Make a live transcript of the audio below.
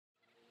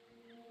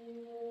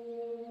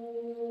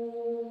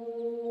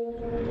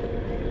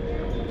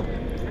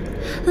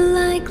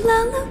Like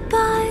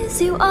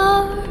lullabies, you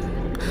are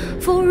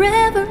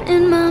forever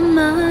in my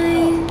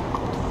mind.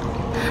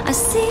 I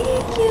see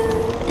you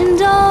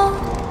and all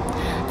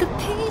the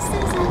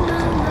pieces in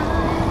my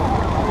life.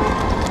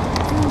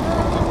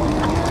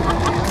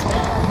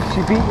 She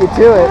beat you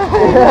to it.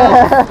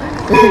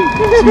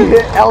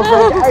 Elle's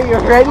like, are you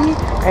ready?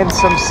 And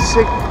some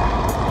sick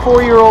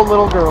 4-year-old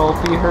little girl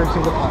beat her to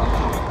the punch.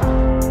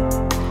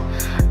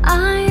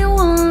 I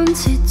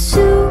wanted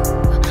to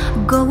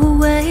go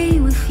away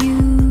with you.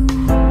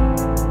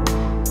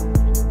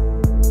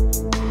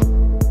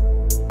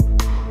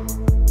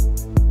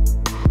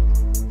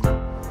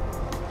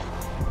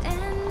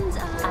 And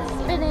I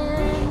spin in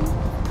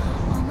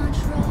all my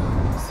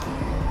troubles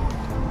here.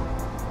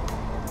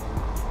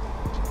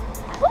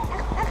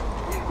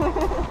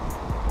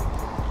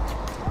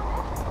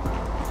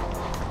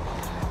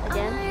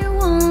 Again. I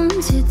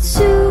wanted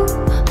to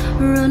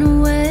run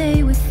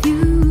away with you.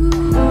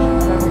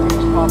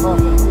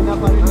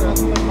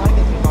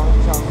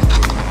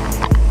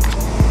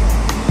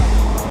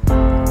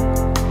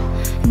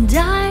 And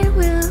I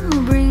will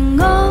bring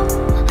all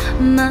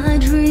my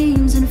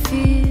dreams and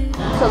fears.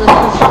 So there's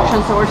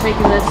construction, so we're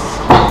taking this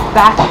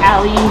back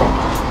alley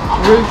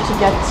route to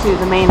get to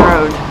the main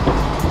road.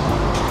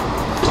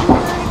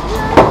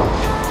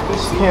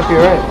 This can't be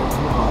right.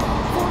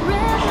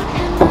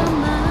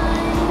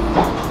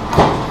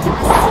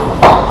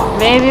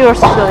 Maybe we're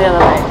supposed to go the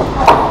other way.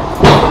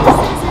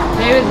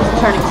 Maybe this is a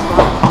turning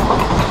spot.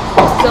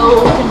 So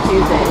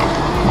confusing.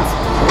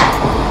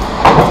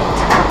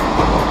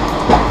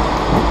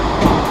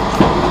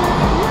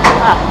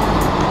 Ah,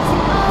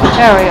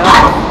 there we go.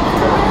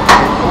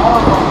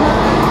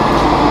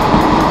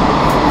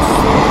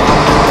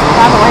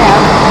 Found a way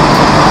out.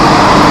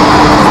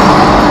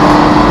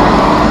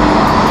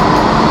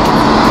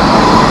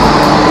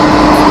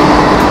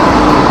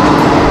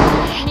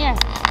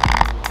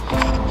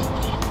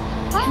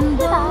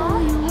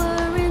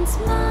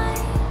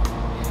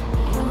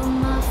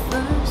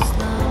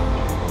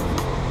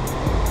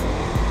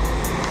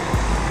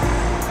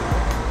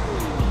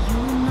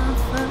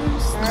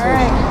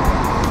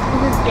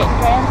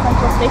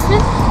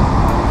 Station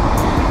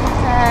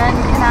and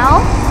canal.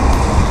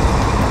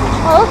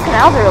 Oh, those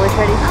canals are really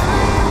pretty.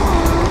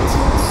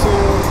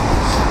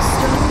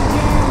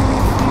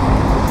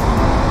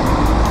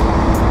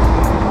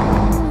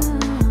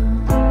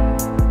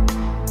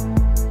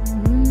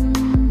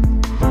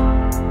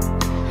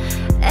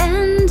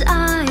 And I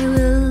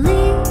will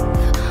leave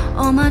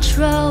all my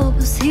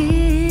troubles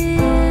here.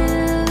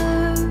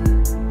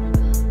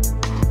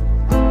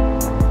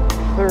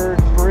 Third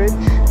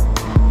bridge.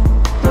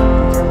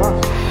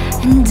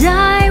 And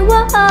I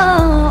wanted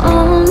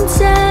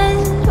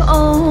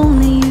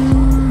only you.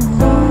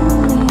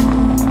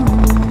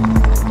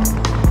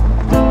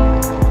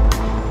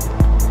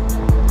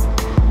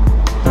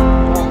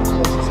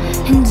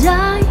 And I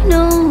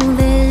know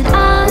that I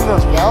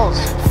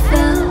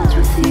felt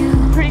with you.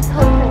 Pretty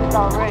cool with the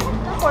bell ring.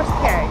 Horse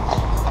carriage.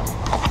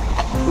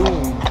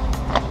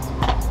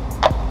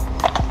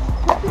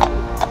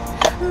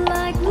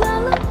 Like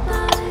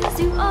lullabies,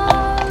 you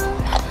are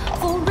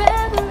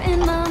forever in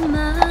my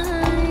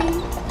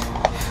mind.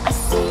 I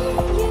see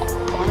you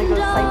and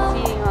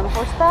all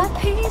horseback?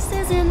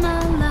 pieces in my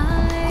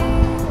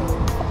life.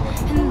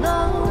 And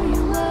though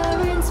you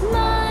weren't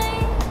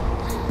mine,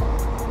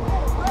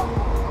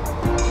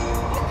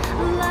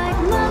 like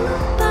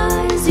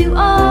lullabies, you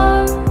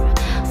are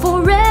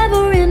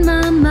forever in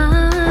my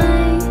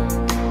mind.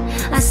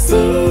 I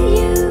see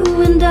you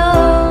and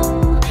all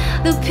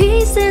the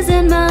pieces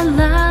in my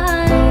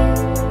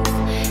life.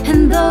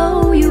 And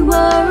though you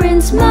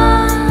weren't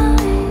mine,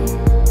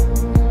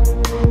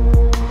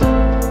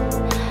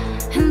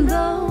 and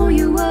though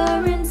you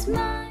weren't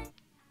mine.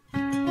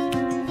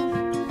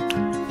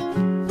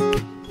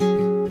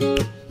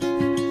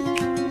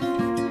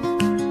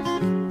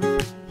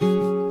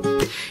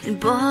 And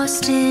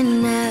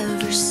Boston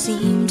never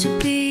seemed to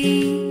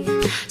be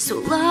so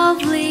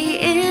lovely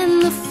in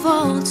the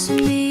fall to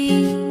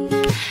me.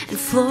 And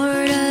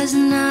Florida's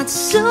not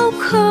so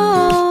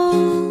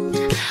cold,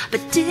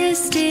 but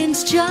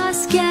distance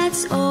just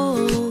gets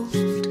old.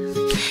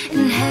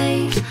 And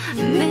hey,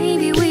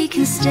 maybe we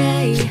can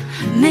stay,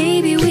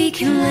 maybe we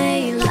can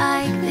lay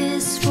like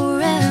this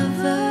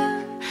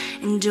forever.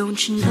 And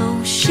don't you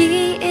know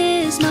she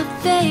is my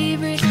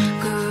favorite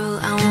girl?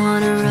 I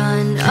wanna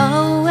run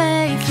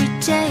away for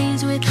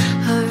days with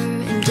her.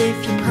 And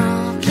if you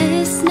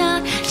promise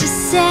not to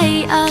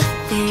say a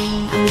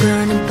thing, I'm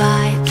gonna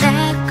buy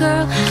that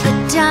girl a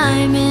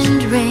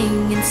diamond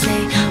ring and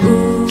say,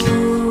 ooh.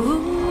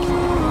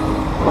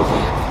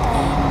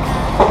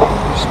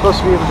 You're supposed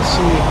to be able to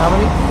see how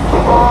many?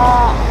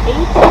 8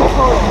 in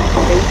total.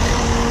 8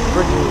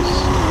 bridges.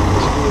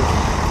 This view.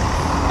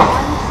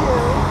 1, 2,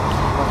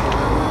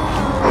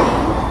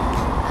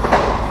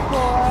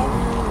 3,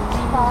 4,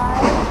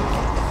 5,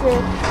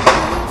 6,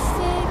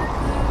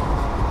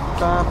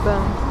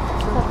 7,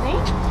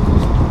 8.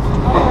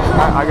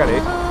 I got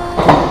 8.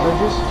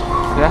 Bridges?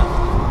 Yeah.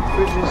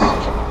 Bridges.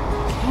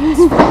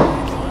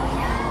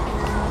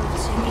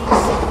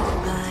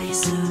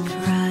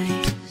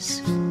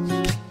 surprise.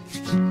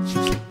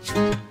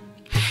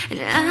 And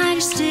I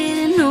just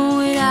didn't know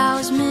what I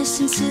was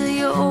missing till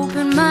you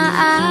opened my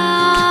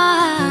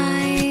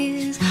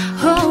eyes.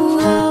 Oh,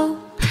 oh.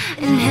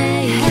 And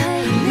hey,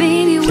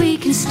 maybe we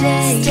can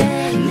stay.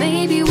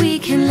 Maybe we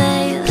can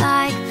lay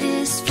like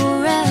this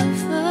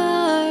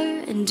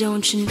forever. And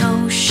don't you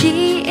know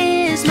she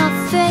is my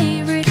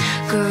favorite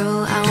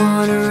girl? I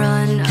wanna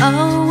run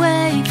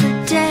away for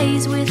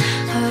days with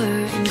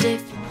her. And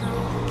if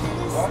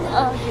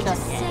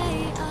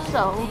Okay.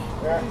 So,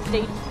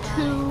 day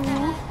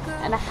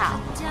 2.5.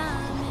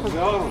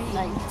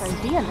 Like for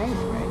DNA,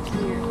 right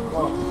here.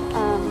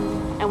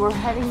 And we're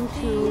heading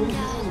to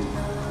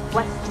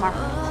West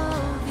Market.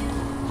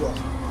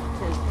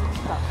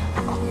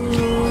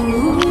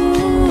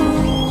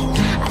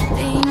 I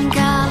think I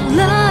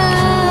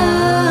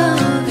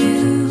love you.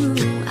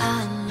 I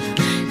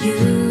love you,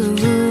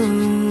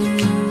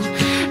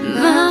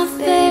 my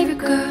favorite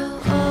girl.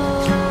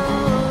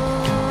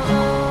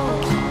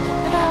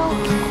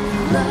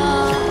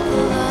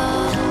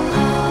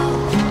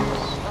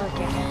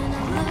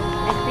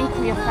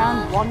 We have found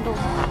Wonder.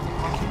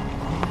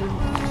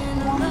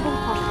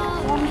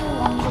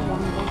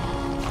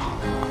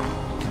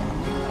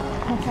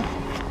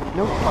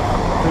 Nope.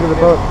 Look at the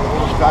boat.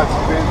 Kijk,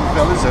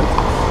 wel is het.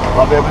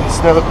 Maar we hebben een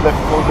snelle plek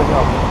voor de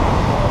helft.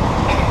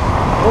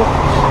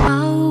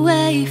 I'll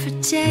wait for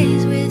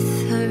days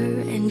with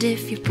her, and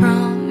if you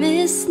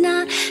promise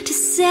not to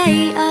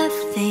say a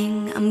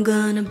thing, I'm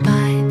gonna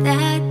buy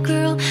that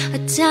girl a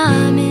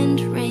diamond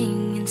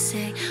ring and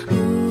say,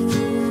 ooh,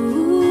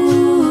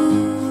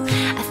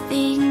 I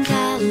think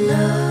I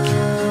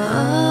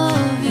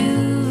love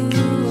you.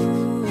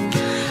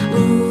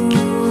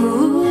 Ooh,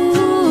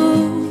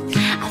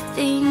 I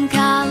think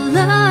I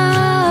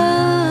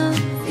love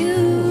you.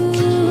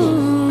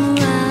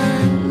 I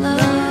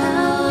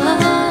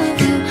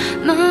love you,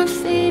 my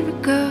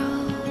favorite girl.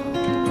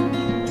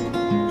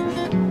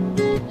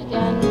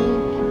 Again,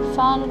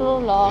 found a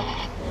little lock.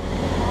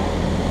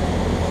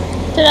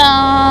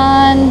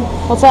 Ta-da!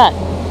 What's that?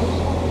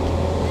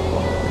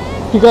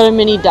 You got a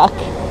mini duck.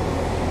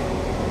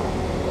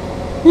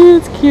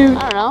 It's cute. I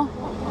don't know.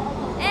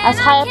 As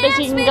high up as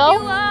you can go.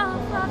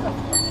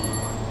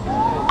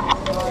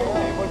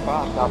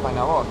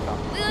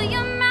 Will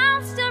your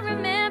mouth still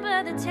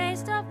remember the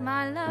taste of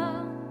my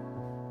love?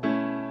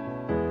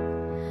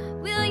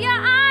 Will your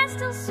eyes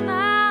still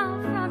smile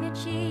from your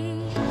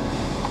cheek?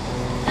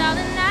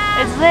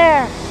 It's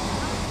there.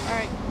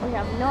 Alright, we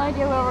have no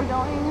idea where we're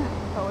going,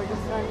 so we're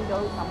just going to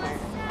go somewhere.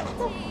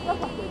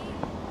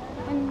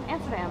 In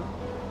Amsterdam.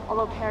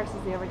 Although Paris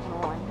is the original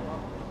one.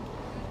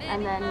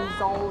 And then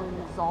Zoll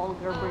and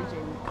Zolger Bridge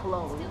in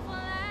Cologne.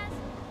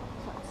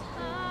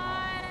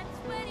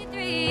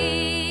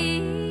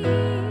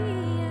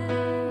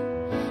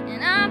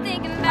 And I'm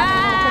thinking about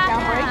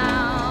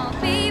how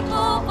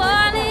people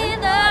fall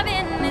in love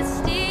in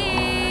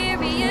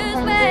mysterious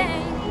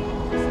ways.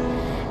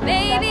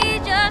 Baby,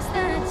 just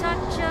the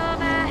touch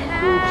of a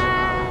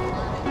hand.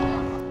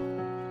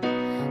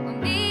 Well,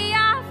 me, I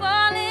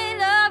fall in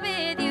love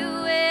with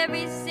you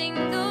every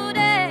single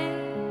day.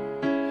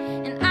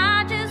 And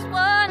I just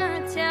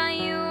wanna tell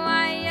you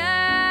I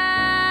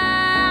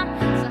am.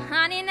 So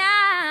honey,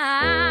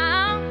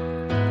 now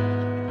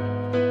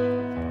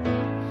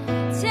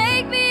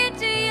take me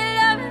into your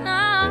loving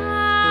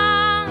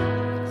arms.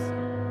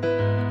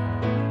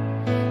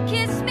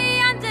 Kiss me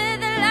under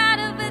the light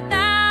of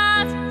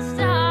 1,000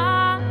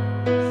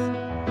 stars.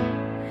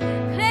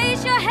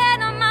 Place your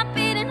head on my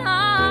beating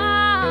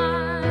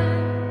heart.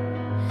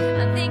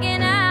 I'm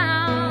thinking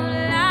out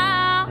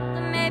loud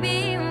that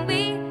maybe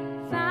we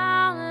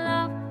found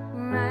love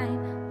right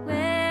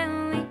where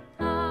we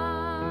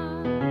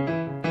are.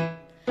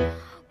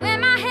 When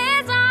my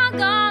head's all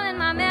gone and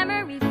my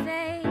memory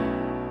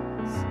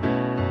fades.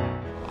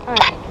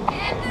 Alright,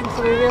 so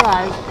we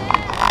realized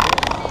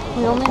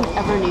we only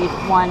ever need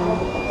one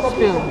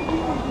spoon.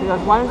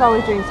 Because one is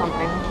always doing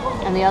something,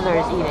 and the other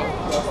is eating,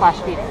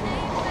 / feeding.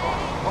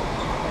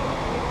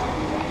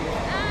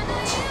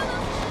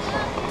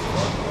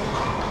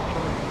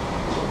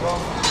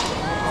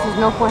 There's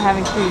no point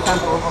having 2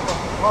 utensils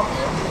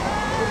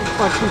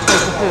or 2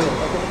 plates of food,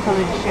 so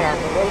they just share.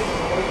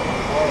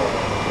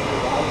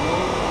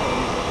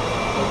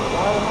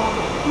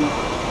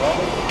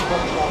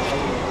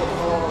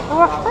 It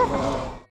works perfect.